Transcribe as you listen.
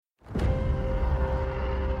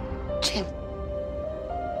Jin,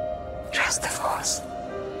 trust the Force.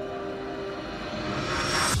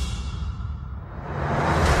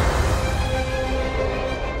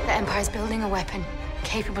 The Empire's building a weapon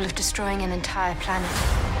capable of destroying an entire planet.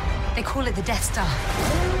 They call it the Death Star.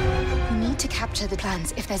 We need to capture the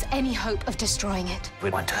plans if there's any hope of destroying it. We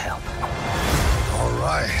want to help. All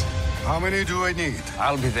right. How many do I need?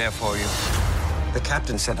 I'll be there for you. The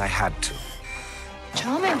captain said I had to.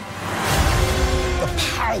 Charming. The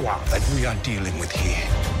power that we are dealing with here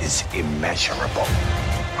is immeasurable.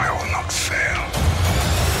 I will not fail.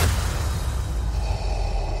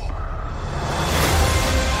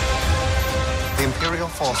 The Imperial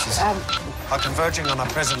forces are converging on our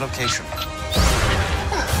present location.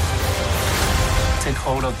 Take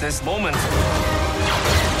hold of this moment.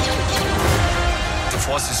 The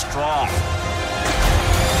Force is strong.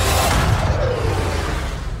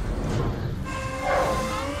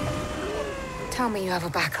 Tell me you have a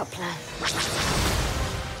backup plan.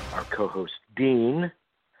 Our co-host Dean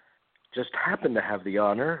just happened to have the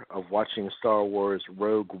honor of watching Star Wars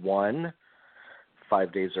Rogue One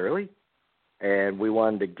 5 days early, and we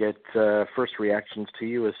wanted to get first reactions to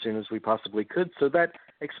you as soon as we possibly could, so that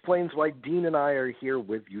explains why Dean and I are here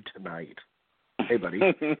with you tonight. Hey, buddy.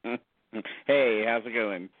 Hey, how's it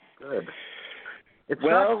going? Good. It's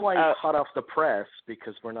not quite hot off the press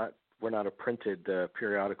because we're not a printed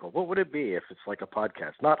periodical. What would it be if it's like a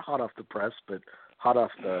podcast? Not hot off the press, but hot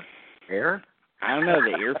off the air? I don't know,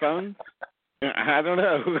 the earphone? I don't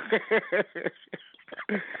know.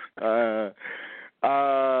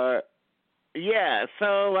 Yeah,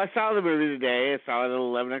 so I saw the movie today. I saw it at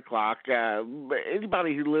 11 o'clock.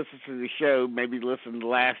 Anybody who listens to the show maybe listened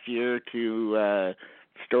last year to the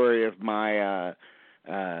story of my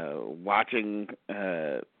watching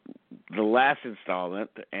the last installment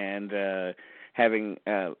and having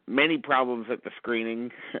many problems at the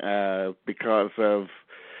screening because of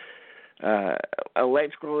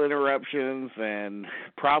electrical interruptions and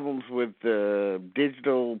problems with the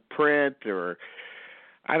digital print, or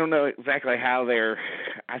I don't know exactly how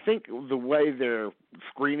I think the way they're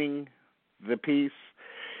screening the piece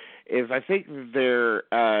is I think they're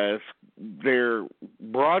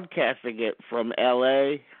broadcasting it from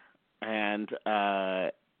L.A. and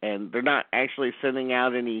they're not actually sending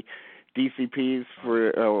out any DCPs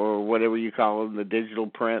or whatever you call them, the digital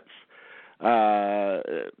prints for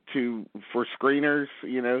screeners.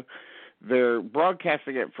 You know, they're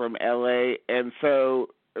broadcasting it from L.A. and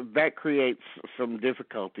so that creates some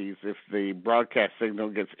difficulties if the broadcast signal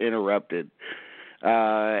gets interrupted.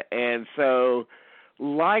 And so,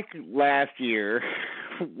 like last year,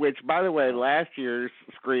 which, by the way, last year's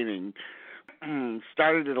screening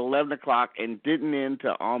started at 11 o'clock and didn't end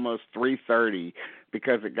till almost 3:30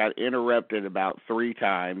 because it got interrupted about 3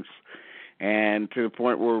 times, and to the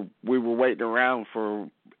point where we were waiting around for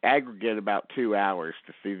aggregate about 2 hours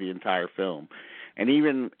to see the entire film. And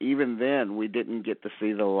even then, we didn't get to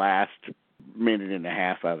see the last minute and a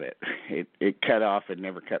half of it. It cut off and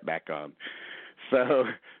never cut back on. So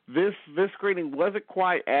this screening wasn't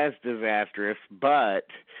quite as disastrous, but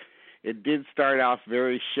it did start off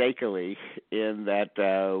very shakily in that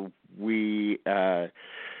the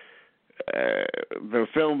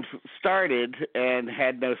film started and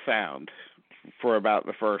had no sound for about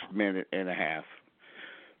the first minute and a half.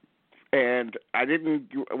 And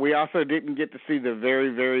we also didn't get to see the very,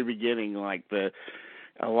 very beginning, like a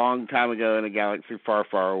long time ago in a galaxy far,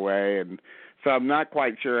 far away. And so I'm not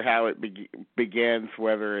quite sure how it begins,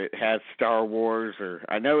 whether it has Star Wars or,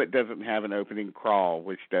 I know it doesn't have an opening crawl,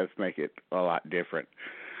 which does make it a lot different.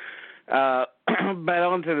 But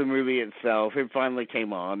onto the movie itself, it finally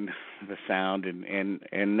came on, the sound, and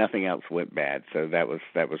nothing else went bad. So that was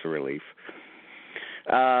a relief.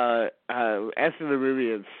 As to the movie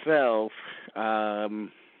itself,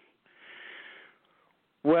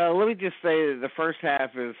 well, let me just say that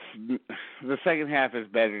the second half is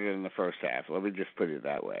better than the first half. Let me just put it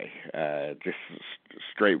that way, just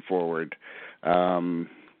straightforward. I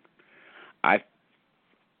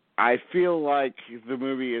feel like the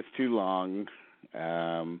movie is too long,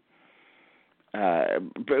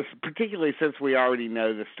 but particularly since we already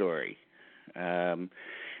know the story.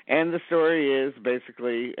 And the story is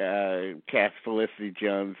basically cast Felicity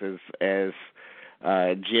Jones as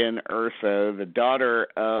Jyn Erso, the daughter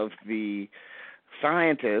of the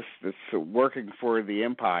scientist that's working for the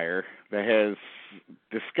Empire that has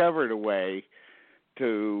discovered a way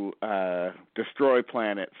to destroy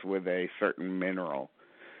planets with a certain mineral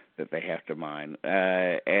that they have to mine.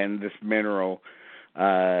 And this mineral,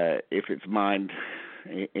 if it's mined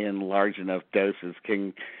in large enough doses,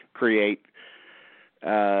 can create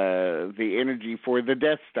the energy for the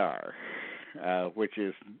Death Star, which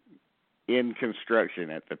is in construction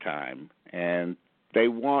at the time, and they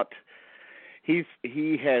want. He's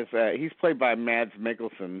played by Mads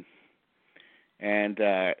Mikkelsen, and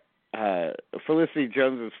Felicity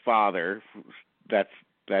Jones's father. That's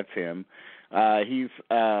him.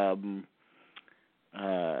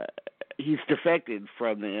 He's defected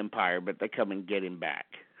from the Empire, but they come and get him back,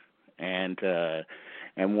 and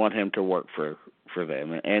want him to work for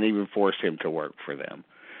them, and even force him to work for them.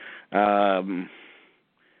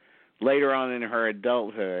 Later on in her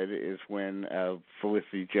adulthood is when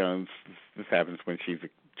Felicity Jones. This happens when she's a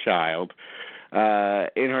child.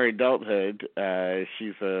 In her adulthood,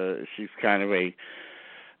 she's kind of a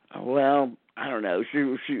I don't know.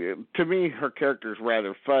 She to me, her character is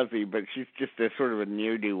rather fuzzy, but she's just a sort of a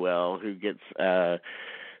ne'er-do-well who gets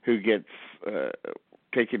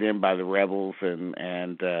taken in by the rebels,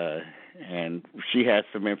 and she has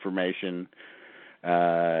some information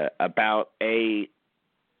about a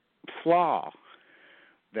flaw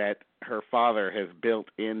that her father has built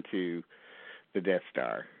into the Death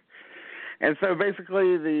Star, and so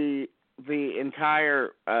basically the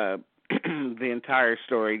entire the entire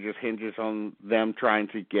story just hinges on them trying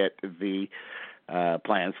to get the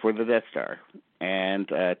plans for the Death Star and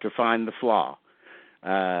to find the flaw,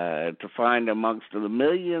 to find amongst the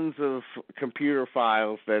millions of computer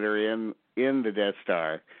files that are in the Death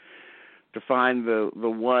Star, to find the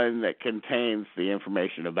one that contains the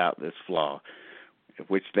information about this flaw,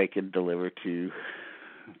 which they can deliver to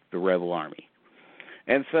the rebel army.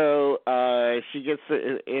 And so she gets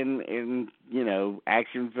in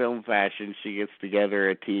action film fashion. She gets together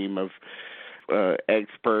a team of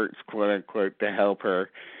experts, quote unquote, to help her,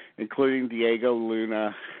 including Diego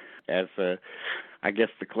Luna as I guess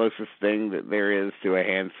the closest thing that there is to a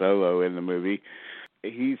Han Solo in the movie.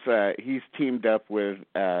 He's teamed up with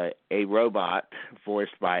a robot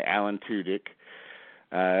voiced by Alan Tudyk,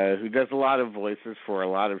 who does a lot of voices for a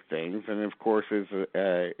lot of things, and of course is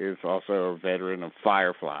also a veteran of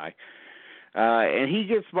Firefly. And he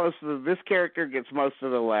gets this character gets most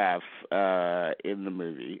of the laughs in the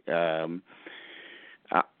movie.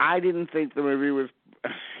 I didn't think the movie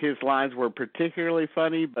his lines were particularly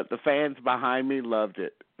funny, but the fans behind me loved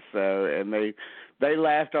it. So, and they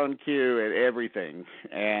laughed on cue at everything,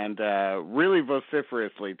 and really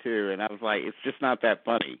vociferously too. And I was like, it's just not that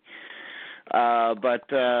funny.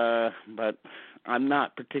 But I'm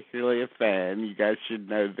not particularly a fan. You guys should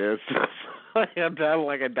know this. I'm not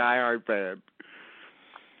like a diehard fan.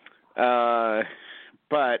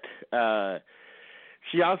 But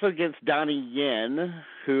she also gets Donnie Yen,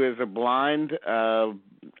 who is a blind.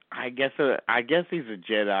 I guess he's a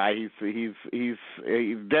Jedi.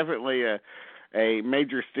 He's definitely a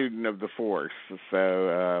major student of the Force.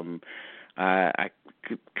 So I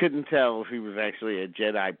couldn't tell if he was actually a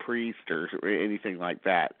Jedi priest or anything like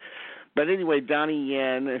that. But anyway, Donnie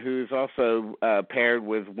Yen, who's also paired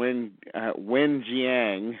with Wen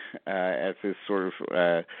Jiang as his sort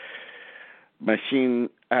of machine.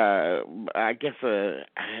 I guess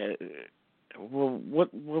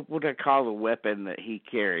what would I call the weapon that he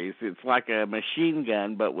carries? It's like a machine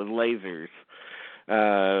gun, but with lasers.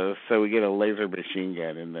 So we get a laser machine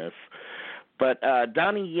gun in this. But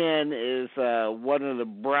Donnie Yen is one of the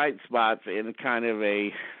bright spots in kind of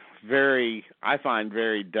a I find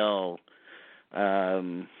very dull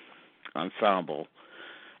ensemble.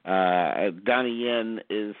 Donnie Yen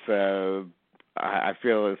is, I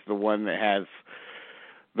feel, is the one that has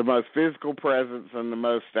the most physical presence and the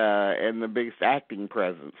most and the biggest acting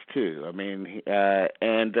presence too. I mean,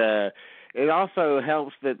 and it also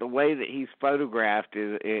helps that the way that he's photographed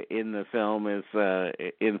in the film is,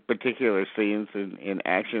 in particular scenes, in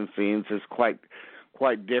action scenes, is quite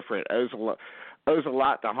different. Owes a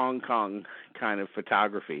lot to Hong Kong kind of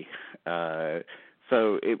photography.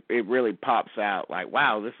 So it really pops out like,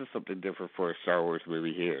 wow, this is something different for a Star Wars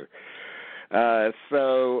movie here. But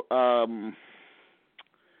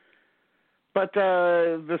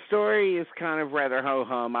the story is kind of rather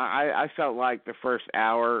ho-hum. I felt like the first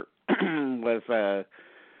hour was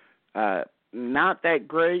not that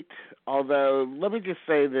great, although let me just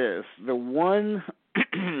say this. The one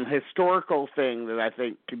historical thing that I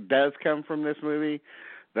think does come from this movie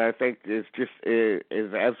that I think is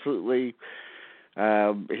absolutely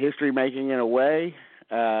history-making in a way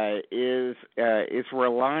is its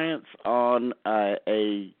reliance on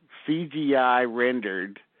a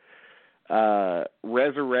CGI-rendered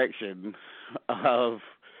resurrection of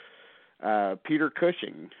Peter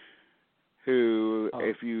Cushing, who,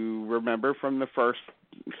 if you remember from the first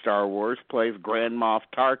Star Wars, plays Grand Moff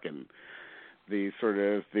Tarkin, the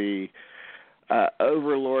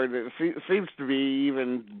overlord that seems to be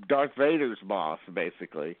even Darth Vader's boss,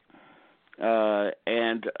 basically.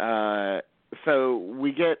 So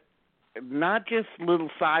we get not just little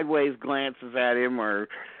sideways glances at him or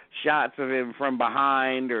shots of him from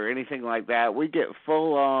behind or anything like that. We get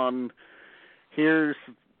full on, here's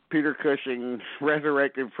Peter Cushing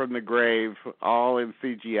resurrected from the grave, all in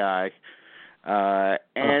CGI.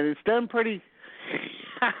 And it's done pretty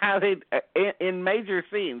in major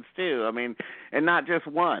scenes too. I mean, and not just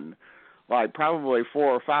one, like probably 4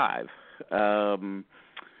 or 5.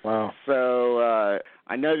 Wow. So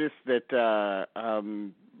I noticed that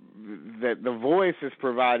that the voice is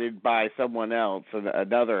provided by someone else,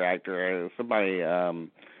 another actor, somebody. I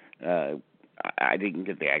didn't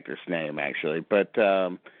get the actor's name actually, but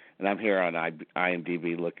and I'm here on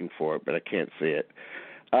IMDb looking for it, but I can't see it.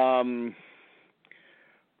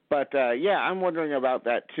 But yeah, I'm wondering about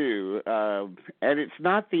that too. And it's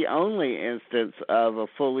not the only instance of a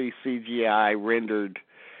fully CGI rendered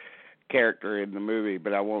character in the movie,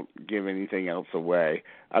 but I won't give anything else away.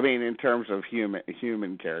 I mean, in terms of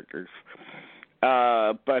human characters.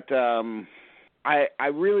 But I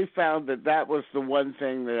really found that was the one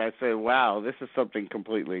thing that I said, wow, this is something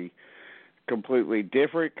completely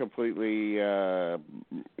different, completely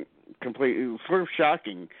sort of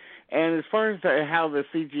shocking. And as far as how the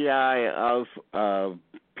CGI of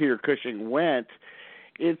Peter Cushing went,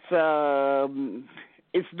 it's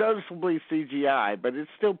noticeably CGI, but it's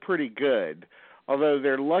still pretty good. Although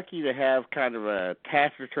they're lucky to have kind of a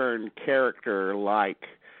taciturn character like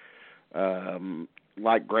Grand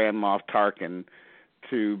Moff Tarkin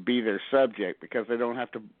to be their subject, because they don't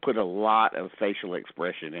have to put a lot of facial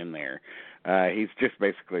expression in there. He's just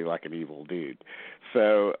basically like an evil dude.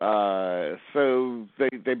 So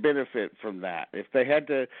they benefit from that. If they had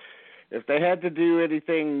to do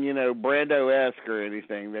anything, Brando-esque or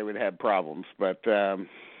anything, they would have problems. But at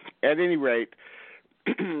any rate,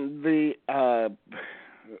 you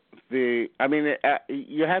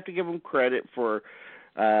have to give them credit for,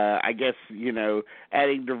 I guess,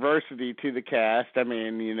 adding diversity to the cast. I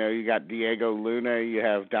mean, you got Diego Luna, you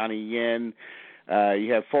have Donnie Yen,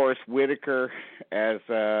 you have Forrest Whitaker as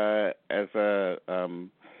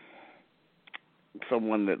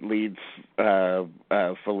someone that leads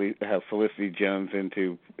Felicity Jones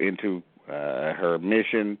into her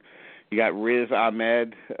mission. You got Riz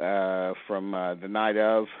Ahmed from The Night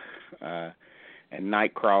Of and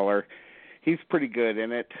Nightcrawler. He's pretty good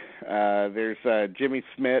in it. There's Jimmy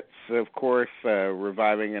Smits, of course,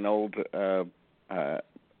 reviving an old,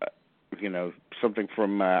 something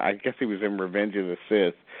from, I guess he was in Revenge of the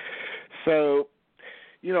Sith. So,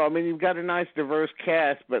 you've got a nice diverse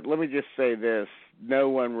cast, but let me just say this. No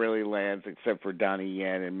one really lands except for Donnie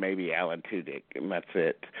Yen and maybe Alan Tudyk, and that's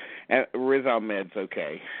it. And Riz Ahmed's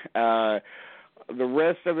okay. The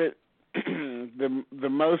rest of it, the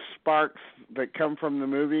most sparks that come from the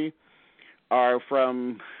movie are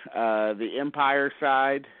from the Empire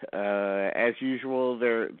side. As usual,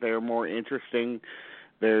 they're more interesting.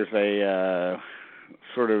 There's a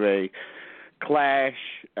sort of a clash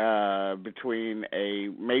between a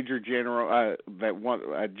major general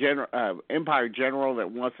Empire general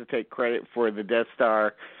that wants to take credit for the Death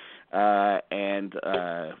Star, and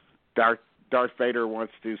Darth Vader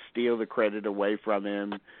wants to steal the credit away from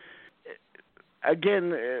him.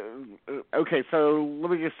 Again, okay, so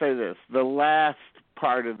let me just say this. The last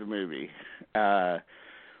part of the movie,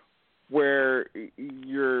 where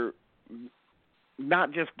you're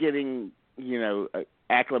not just getting,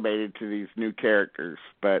 acclimated to these new characters,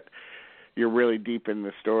 but you're really deep in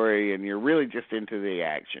the story and you're really just into the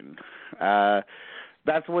action.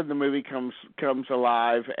 That's when the movie comes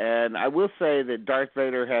alive, and I will say that Darth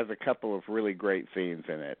Vader has a couple of really great scenes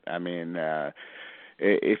in it. I mean,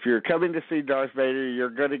 if you're coming to see Darth Vader, you're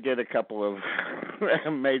going to get a couple of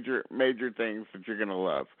major things that you're going to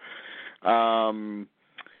love.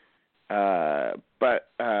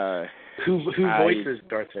 Who voices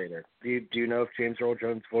Darth Vader? Do you know if James Earl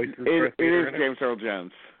Jones voices Darth Vader? It is James Earl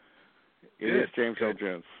Jones. It is James Earl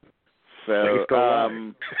Jones. So,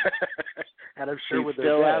 and I'm sure he's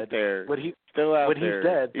still out there. When he's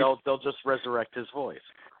dead, they'll just resurrect his voice.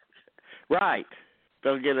 Right.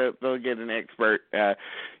 They'll get an expert.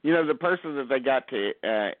 The person that they got to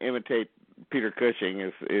imitate Peter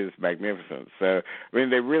Cushing is magnificent. So, I mean,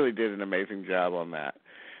 they really did an amazing job on that.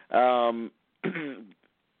 I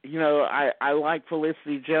like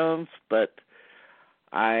Felicity Jones, but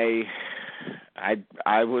I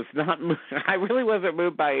was not. I really wasn't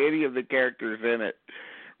moved by any of the characters in it.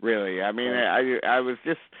 Really, I mean, I was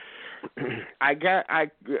just at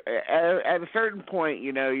a certain point,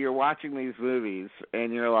 you're watching these movies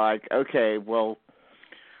and you're like, okay, well,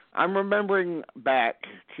 I'm remembering back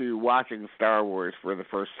to watching Star Wars for the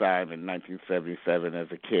first time in 1977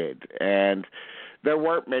 as a kid, and there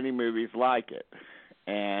weren't many movies like it,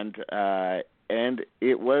 and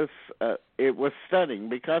it was stunning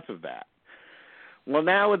because of that. Well,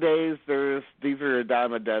 nowadays these are a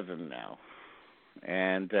dime a dozen now,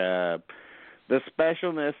 and the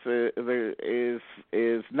specialness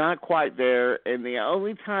is not quite there, and the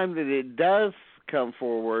only time that it does come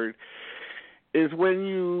forward is when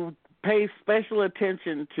you pay special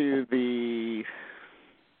attention to the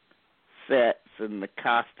sets and the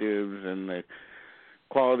costumes and the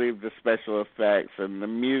quality of the special effects and the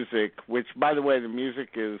music, which, by the way, the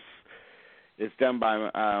music is done by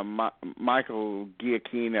Michael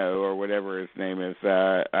Giacchino or whatever his name is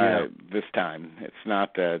this time. It's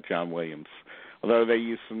not John Williams, although they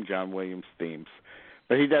use some John Williams themes.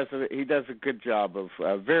 But he does a good job of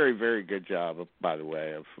a very, very good job, by the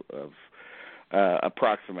way, of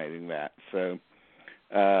approximating that. So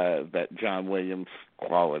that John Williams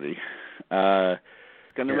quality. Going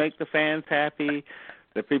to make the fans happy.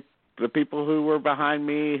 The people who were behind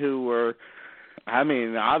me, who were, I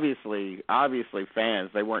mean, obviously fans.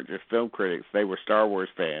 They weren't just film critics. They were Star Wars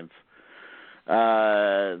fans.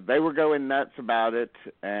 They were going nuts about it,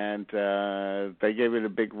 and they gave it a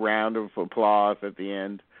big round of applause at the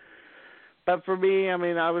end. But for me, I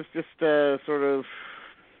mean, I was just sort of,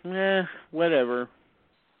 whatever,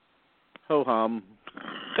 ho hum.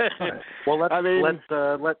 Well,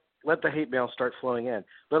 let the hate mail start flowing in.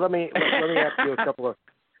 But let me ask you a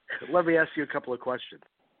couple of questions.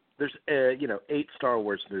 There's 8 Star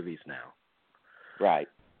Wars movies now. Right.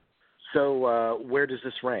 So where does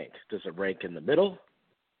this rank? Does it rank in the middle?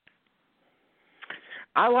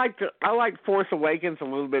 I like Force Awakens a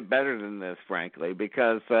little bit better than this, frankly,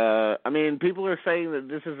 because people are saying that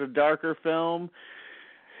this is a darker film.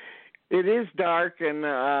 It is dark, and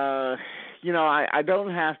I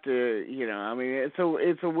don't have to.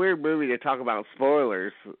 It's a weird movie to talk about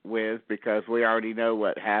spoilers with because we already know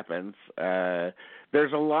what happens.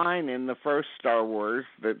 There's a line in the first Star Wars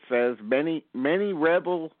that says many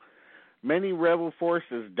rebel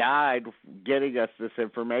forces died getting us this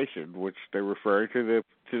information, which they're referring to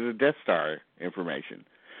the Death Star information.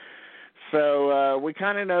 So we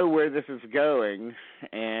kind of know where this is going,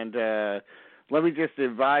 and let me just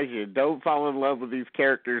advise you, don't fall in love with these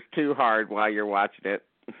characters too hard while you're watching it.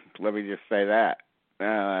 Let me just say that,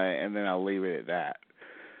 and then I'll leave it at that.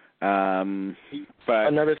 But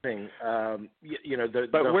another thing, where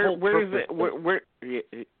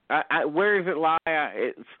does it lie?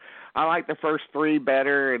 I like the first 3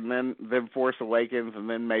 better, and then Force Awakens, and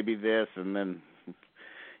then maybe this, and then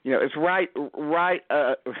it's right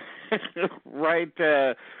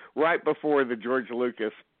before the George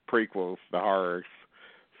Lucas prequels, the horrors.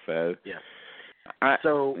 So yeah.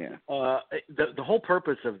 The whole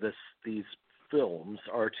purpose of these films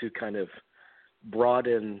are to kind of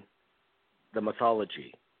broaden the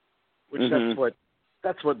mythology, which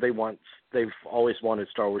that's what they want. They've always wanted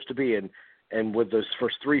Star Wars to be, and with those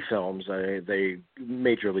first 3 films, they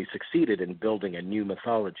majorly succeeded in building a new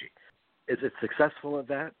mythology. Is it successful at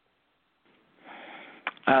that?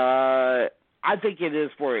 I think it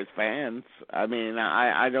is for its fans. I mean,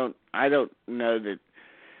 I don't know that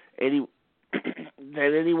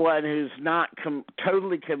anyone who's not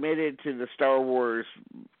totally committed to the Star Wars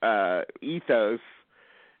ethos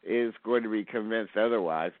is going to be convinced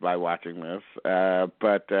otherwise by watching this.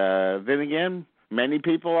 But then again, many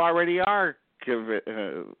people already are,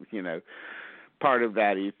 part of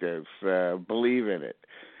that ethos, believe in it.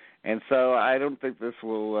 And so I don't think this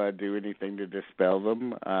will do anything to dispel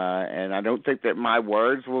them, and I don't think that my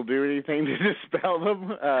words will do anything to dispel them.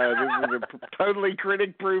 This is a totally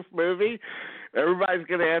critic-proof movie. Everybody's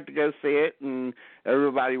going to have to go see it, and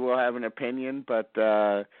everybody will have an opinion, but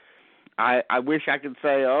I wish I could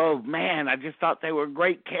say, oh, man, I just thought they were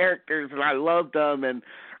great characters, and I loved them, and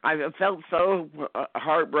I felt so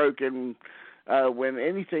heartbroken when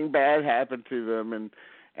anything bad happened to them,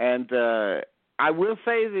 and I will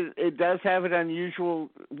say that it does have an unusual.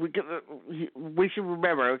 We should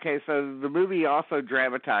remember. Okay, so the movie also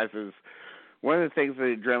dramatizes. One of the things that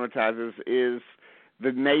it dramatizes is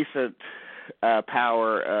the nascent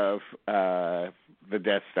power of the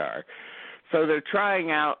Death Star. So they're trying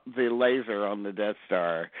out the laser on the Death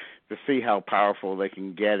Star to see how powerful they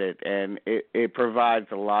can get it, and it provides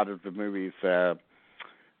a lot of the movie's.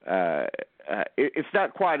 It's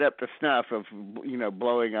not quite up to snuff of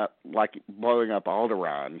blowing up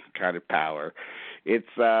Alderaan kind of power. It's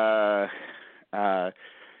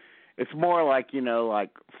it's more like, you know, like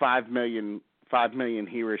 5 million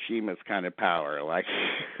Hiroshimas kind of power. Like,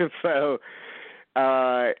 so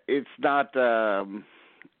it's not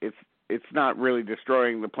really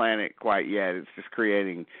destroying the planet quite yet. It's just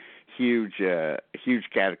creating huge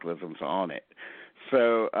cataclysms on it.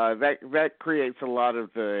 So that creates a lot of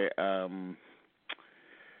the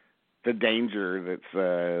danger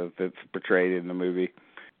that's portrayed in the movie.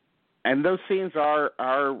 And those scenes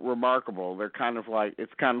are remarkable. It's kind of like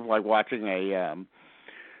watching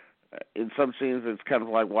in some scenes it's kind of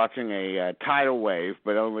like watching a tidal wave,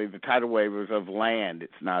 but only the tidal wave is of land.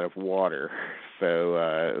 It's not of water.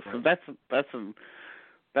 So that's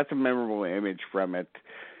a memorable image from it.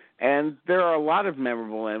 And there are a lot of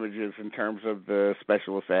memorable images in terms of the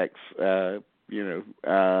special effects. You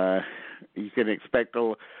can expect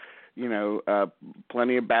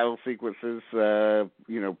plenty of battle sequences.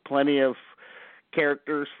 Plenty of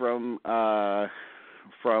characters from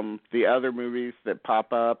the other movies that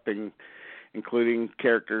pop up, and including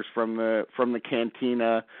characters from the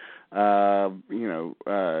cantina.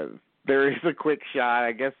 There is a quick shot.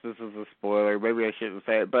 I guess this is a spoiler. Maybe I shouldn't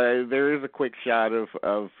say it, but there is a quick shot of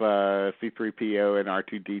C-3PO and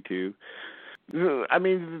R2-D2. I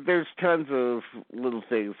mean, there's tons of little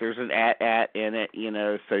things. There's an AT-AT in it,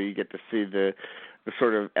 so you get to see the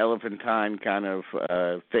sort of elephantine kind of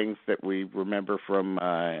things that we remember from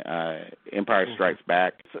Empire Strikes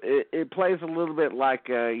Back. So it plays a little bit like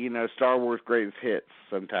Star Wars Greatest Hits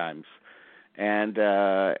sometimes. And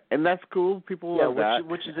that's cool. People love that.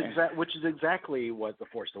 Which is exactly what The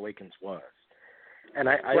Force Awakens was. And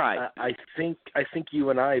I think you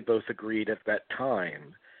and I both agreed at that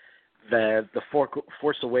time that The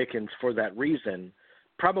Force Awakens, for that reason,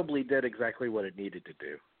 probably did exactly what it needed to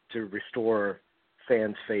do to restore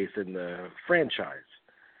fans' faith in the franchise,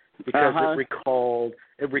 because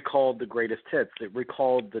it recalled the greatest hits. It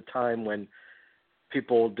recalled the time when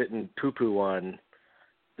people didn't poo-poo on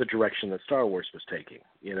the direction that Star Wars was taking,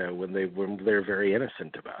 when they're very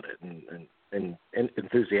innocent about it and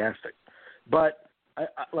enthusiastic. But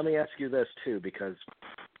let me ask you this too, because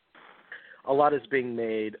a lot is being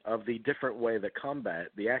made of the different way that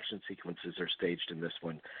the action sequences are staged in this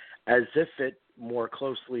one, as if it more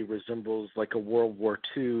closely resembles like a World War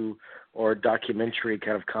II or documentary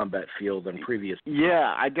kind of combat feel than previous.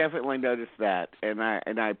 Yeah, I definitely noticed that, and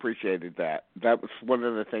I appreciated that. That was one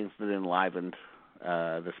of the things that enlivened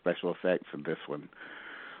the special effects in this one,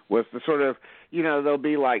 was the sort of, there'll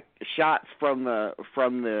be like shots from the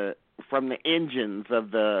engines of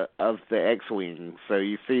the X-Wing, so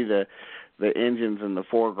you see the engines in the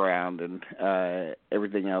foreground and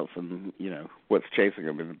everything else, and what's chasing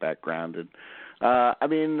them in the background. And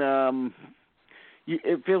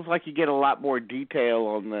it feels like you get a lot more detail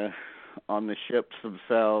on the ships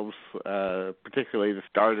themselves, particularly the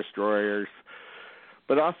Star Destroyers,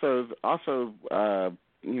 but also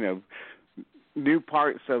new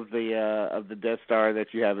parts of the Death Star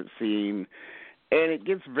that you haven't seen, and it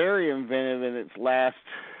gets very inventive in its last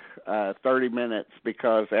 30 minutes,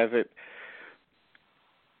 because as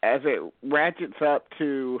it ratchets up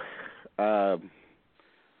to the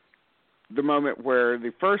moment where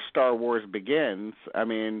the first Star Wars begins,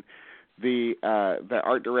 the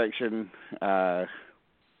art direction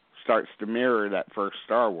starts to mirror that first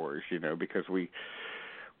Star Wars, because we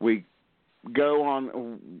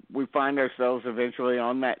find ourselves eventually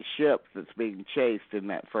on that ship that's being chased in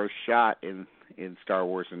that first shot in Star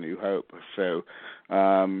Wars: A New Hope. So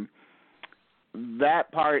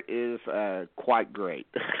that part is quite great.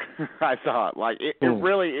 I thought, it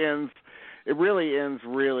really ends. It really ends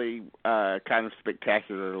really kind of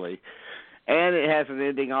spectacularly. And it has an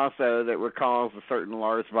ending also that recalls a certain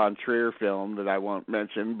Lars von Trier film that I won't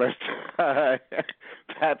mention, but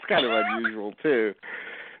that's kind of unusual too.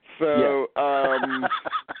 So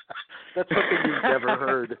that's something you've never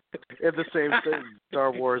heard in the same thing,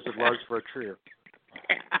 Star Wars and Lars von Trier.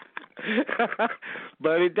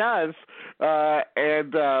 But it does, and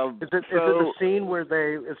is it the scene where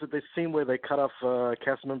they cut off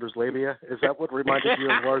cast members' labia? Is that what reminded you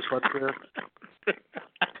of Lars von Trier?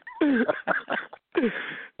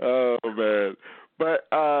 Oh man! But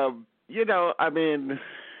a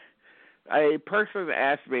person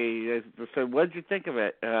asked me, said, "What did you think of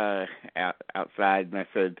it outside?" And I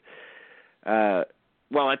said,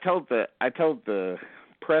 "Well, I told the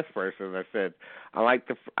press person, I said, I like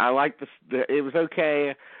the it was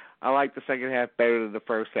okay. I like the second half better than the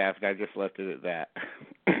first half, and I just left it at that."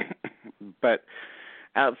 But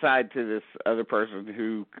outside to this other person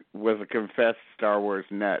who was a confessed Star Wars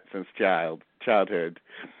nut since childhood,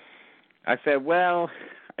 I said, "Well,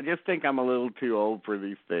 just think I'm a little too old for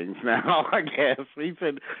these things now, I guess. He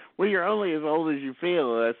said, well, you're only as old as you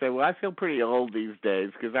feel. And I said, well, I feel pretty old these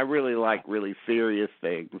days because I really like really serious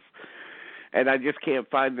things. And I just can't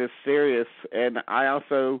find this serious. And I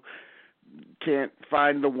also can't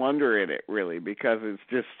find the wonder in it, really, because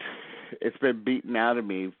it's been beaten out of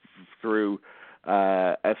me through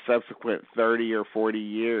a subsequent 30 or 40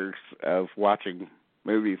 years of watching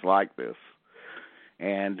movies like this.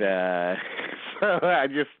 And so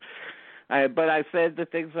but I said the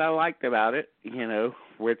things I liked about it,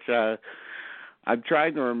 which I'm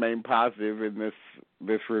trying to remain positive in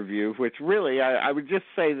this review, which really I would just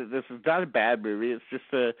say that this is not a bad movie. It's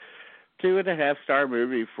just a 2.5-star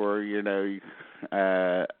movie for,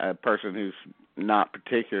 a person who's not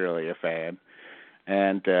particularly a fan.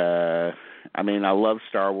 And, I love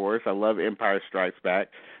Star Wars. I love Empire Strikes Back.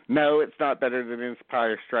 No, it's not better than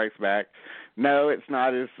Empire Strikes Back. No, it's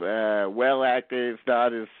not as well acted. It's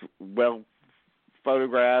not as well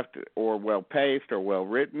photographed or well paced or well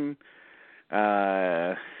written.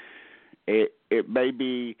 It may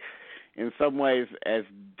be in some ways as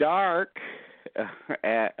dark,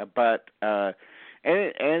 but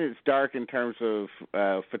it's dark in terms of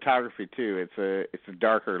photography too. It's a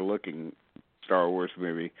darker looking Star Wars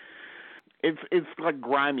movie. It's like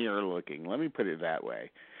grimier looking. Let me put it that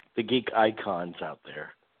way. The geek icons out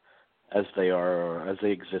there, as they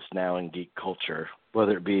exist now in geek culture,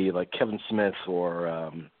 whether it be like Kevin Smith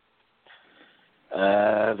or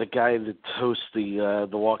the guy that hosts the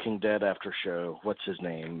Walking Dead after show. What's his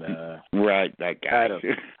name? Right, that guy.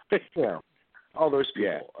 All those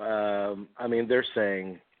people. Yeah. They're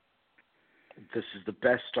saying this is the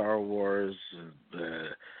best Star Wars,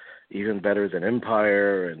 even better than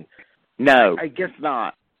Empire, and no, I guess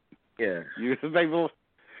not. Yeah, they've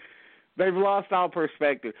lost all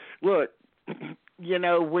perspective. Look,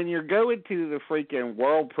 when you're going to the freaking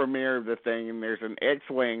world premiere of the thing, and there's an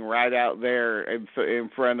X-wing right out there in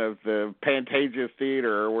front of the Pantages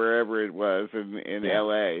Theater or wherever it was in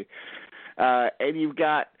L.A., and you've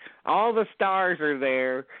got all the stars are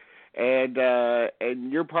there, and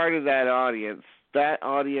you're part of that audience. That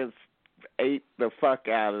audience ate the fuck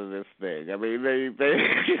out of this thing.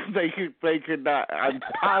 They could not. I'm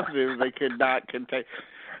positive they could not contain.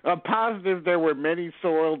 I'm positive there were many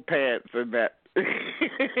soiled pants in that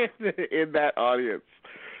in that audience.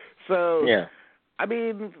 So yeah.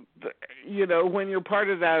 When you're part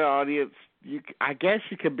of that audience, I guess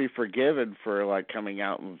you can be forgiven for like coming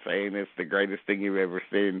out and saying it's the greatest thing you've ever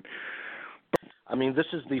seen.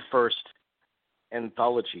 This is the first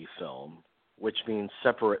anthology film, which means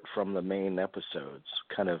separate from the main episodes,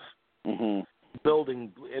 kind of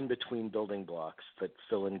building in between building blocks that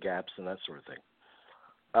fill in gaps and that sort of thing.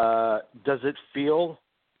 Does it feel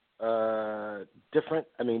different?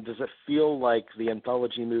 Does it feel like the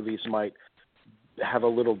anthology movies might have a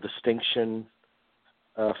little distinction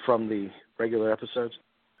from the regular episodes?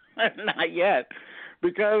 Not yet,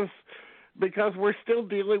 because we're still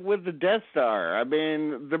dealing with the Death Star.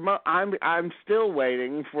 I'm still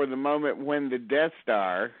waiting for the moment when the Death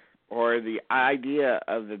Star, or the idea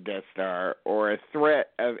of the Death Star, or a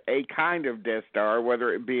threat of a kind of Death Star,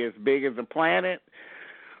 whether it be as big as a planet,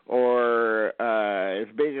 or as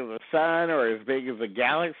big as a sun, or as big as a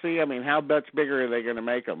galaxy. How much bigger are they going to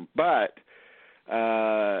make them? But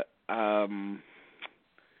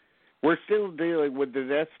we're still dealing with the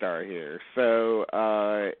Death Star here. So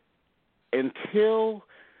until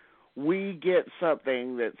we get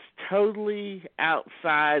something that's totally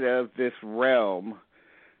outside of this realm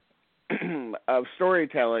of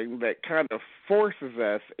storytelling that kind of forces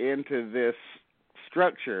us into this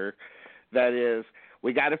structure that is,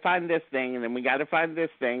 we got to find this thing, and then we got to find this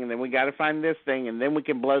thing, and then we got to find this thing, and then we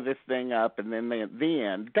can blow this thing up, and then the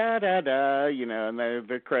end, da-da-da, and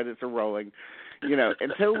the credits are rolling.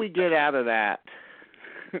 Until we get out of that,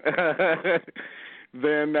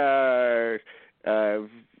 then,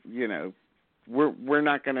 we're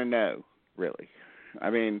not going to know, really.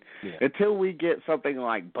 Until we get something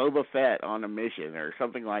like Boba Fett on a mission or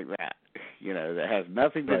something like that, that has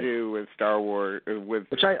nothing to do with Star Wars,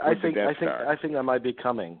 which I think that might be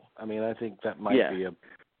coming. I think that might be a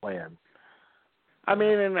plan.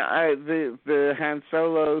 The Han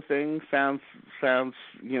Solo thing sounds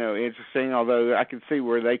interesting. Although I can see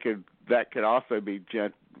where that could also be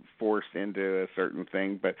forced into a certain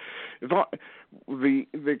thing. But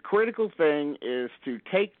the critical thing is to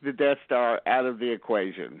take the Death Star out of the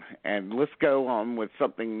equation and let's go on with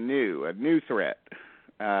something new, a new threat.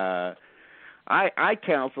 I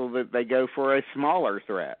counsel that they go for a smaller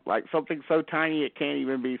threat, like something so tiny it can't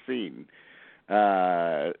even be seen.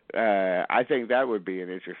 I think that would be an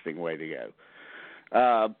interesting way to go.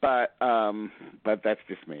 But that's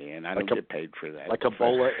just me, and I don't get paid for that. Like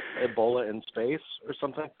Ebola in space or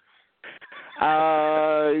something.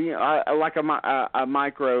 Like a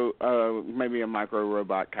micro, maybe a micro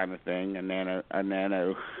robot kind of thing, a nano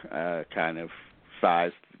kind of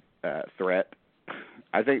sized threat.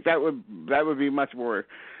 I think that would be much more.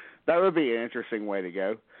 That would be an interesting way to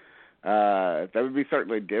go. That would be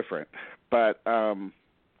certainly different, but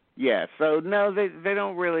yeah. So no, they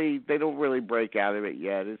don't really break out of it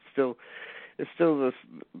yet. It's still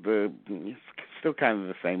kind of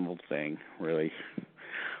the same old thing, really.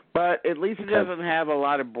 But at least it doesn't have a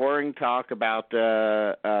lot of boring talk about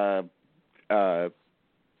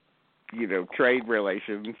trade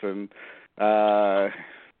relations, and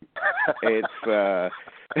it's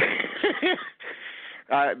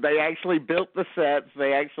they actually built the sets.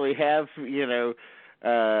 They actually have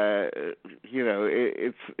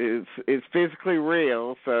it's physically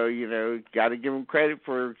real. So got to give them credit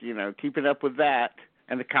for keeping up with that.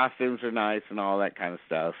 And the costumes are nice and all that kind of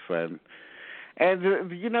stuff. And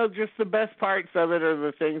just the best parts of it are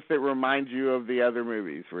the things that remind you of the other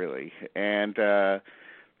movies, really. And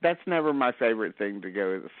that's never my favorite thing to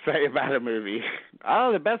go say about a movie.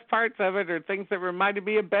 The best parts of it are things that reminded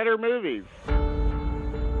me of better movies.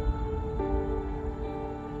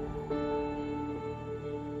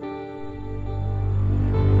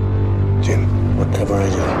 Jin, whatever I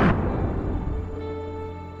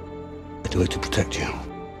do it to protect you.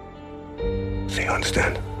 So you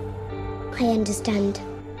understand? I understand.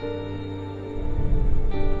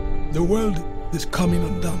 The world is coming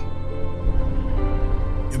undone.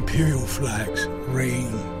 Imperial flags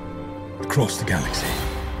reign across the galaxy.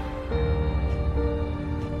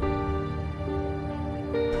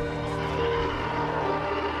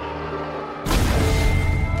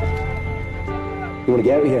 You want to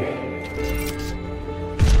get out of here?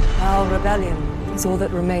 Our rebellion is all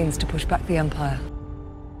that remains to push back the Empire.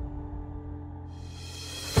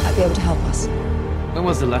 Might be able to help us. When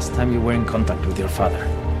was the last time you were in contact with your father?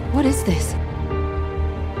 What is this?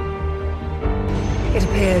 It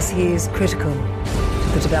appears he is critical to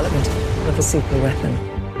the development of a super weapon.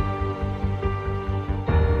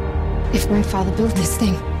 If my father built this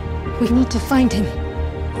thing, we need to find him.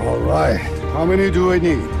 All right. How many do I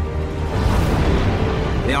need?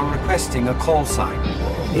 They are requesting a call sign.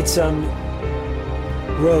 It's,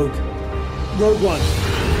 Rogue. Rogue One.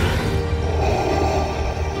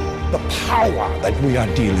 The power that we are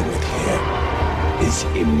dealing with here is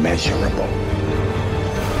immeasurable.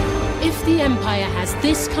 If the Empire has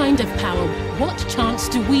this kind of power, what chance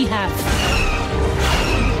do we have?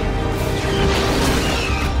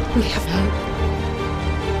 We have hope.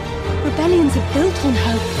 Rebellions are built on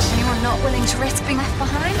hope. You are not willing to risk being left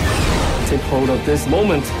behind? Take hold of this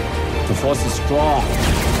moment. The force is strong.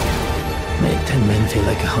 Make 10 men feel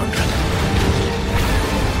like 100.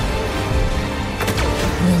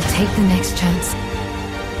 We'll take the next chance.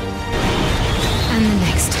 And the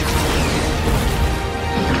next.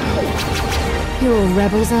 You're all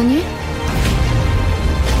rebels, aren't you?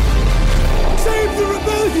 Save the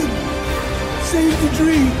rebellion! Save the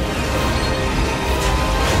dream!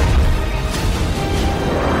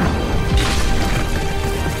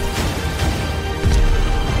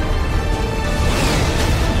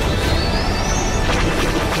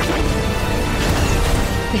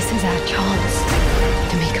 This is our chance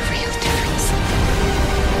to make a real difference.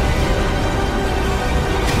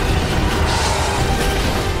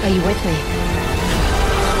 Are you with me?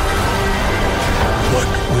 What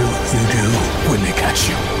will you do when they catch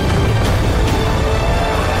you?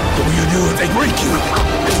 What will you do if they break you?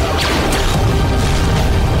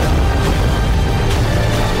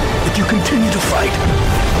 If you continue to fight,